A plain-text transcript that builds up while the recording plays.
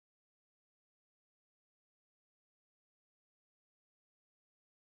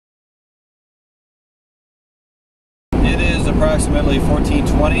approximately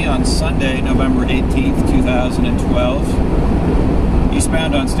 14:20 on Sunday, November 18th, 2012.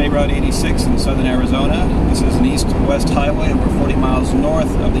 Eastbound on State Route 86 in southern Arizona. This is an east-west highway over 40 miles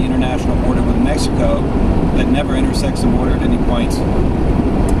north of the international border with Mexico that never intersects the border at any point.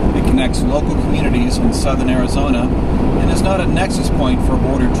 It connects local communities in southern Arizona and is not a nexus point for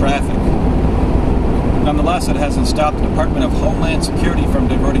border traffic. Nonetheless, it hasn't stopped the Department of Homeland Security from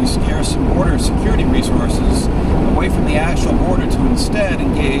diverting scarce border security resources away from the actual border to instead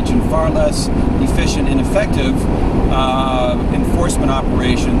engage in far less efficient and effective enforcement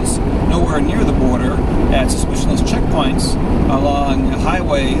operations nowhere near the border at suspicionless checkpoints along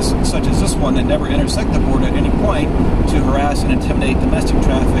highways such as this one that never intersect the border at any point to harass and intimidate domestic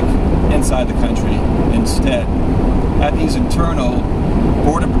traffic inside the country instead. At these internal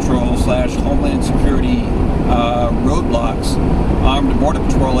Border Patrol / Homeland Security roadblocks, armed Border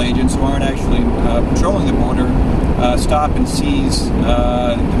Patrol agents who aren't actually patrolling the border stop and seize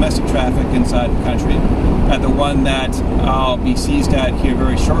domestic traffic inside the country. At the one that I'll be seized at here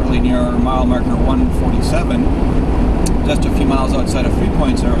very shortly near mile marker 147, just a few miles outside of Three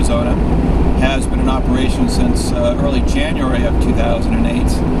Points, Arizona, has been in operation since early January of 2008.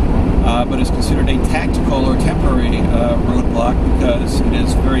 But is considered a tactical or temporary roadblock because it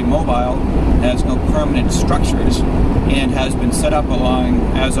is very mobile, has no permanent structures, and has been set up along,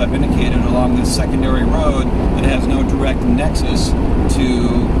 as I've indicated, along this secondary road that has no direct nexus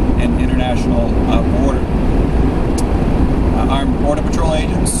to an international border. Armed Border Patrol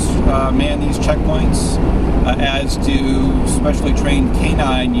agents man these checkpoints, as do specially trained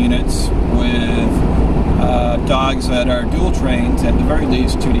canine units with dogs that are dual trained, at the very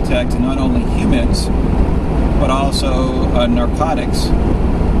least, to detect not only humans, but also narcotics.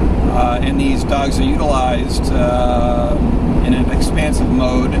 And these dogs are utilized in an expansive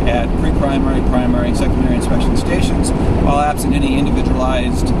mode at pre-primary, primary, and secondary inspection stations, while absent any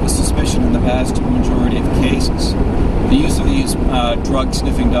individualized suspicion in the vast majority of cases. The use of these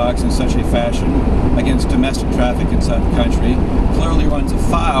drug-sniffing dogs in such a fashion against domestic traffic inside the country clearly runs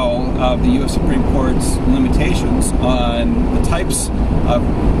afoul of the U.S. Supreme Court's limitations on the types of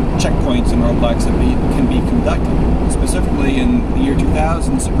checkpoints and roadblocks that can be conducted. Specifically, in the year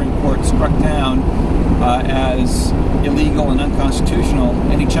 2000, the Supreme Court struck down as illegal and unconstitutional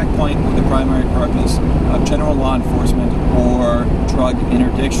any checkpoint with the primary purpose of general law enforcement or drug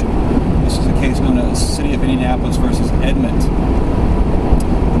interdiction. This is a case known as City of Indianapolis versus Edmond.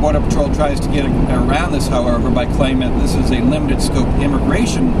 The Border Patrol tries to get around this, however, by claiming that this is a limited scope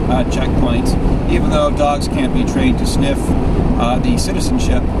immigration checkpoint, even though dogs can't be trained to sniff the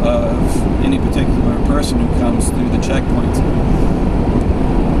citizenship of any particular person who comes through the checkpoint.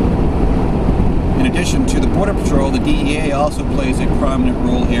 In addition to the Border Patrol, the DEA also plays a prominent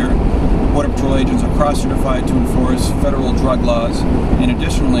role here. Border Patrol agents are cross-certified to enforce federal drug laws, and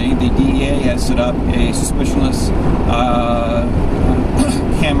additionally, the DEA has set up a suspicionless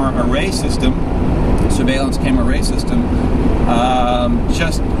camera array system, surveillance camera array system,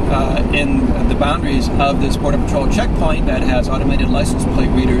 just in the boundaries of this Border Patrol checkpoint that has automated license plate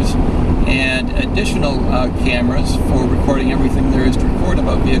readers and additional cameras for recording everything there is to record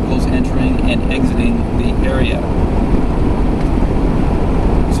about vehicles entering and exiting the area.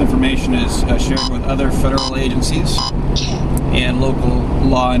 This information is shared with other federal agencies and local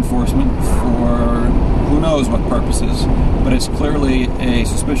law enforcement for who knows what purposes, but it's clearly a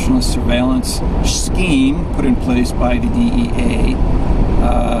suspicionless surveillance scheme put in place by the DEA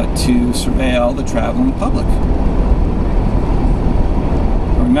to surveil the traveling public.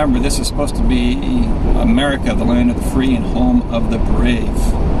 Remember, this is supposed to be America, the land of the free and home of the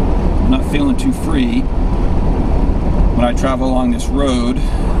brave. I'm not feeling too free when I travel along this road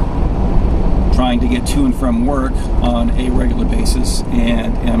trying to get to and from work on a regular basis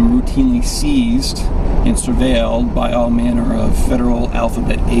and am routinely seized and surveilled by all manner of federal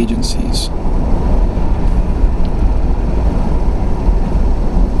alphabet agencies.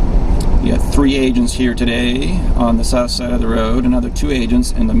 We have 3 agents here today on the south side of the road, another 2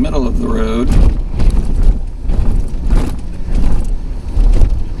 agents in the middle of the road,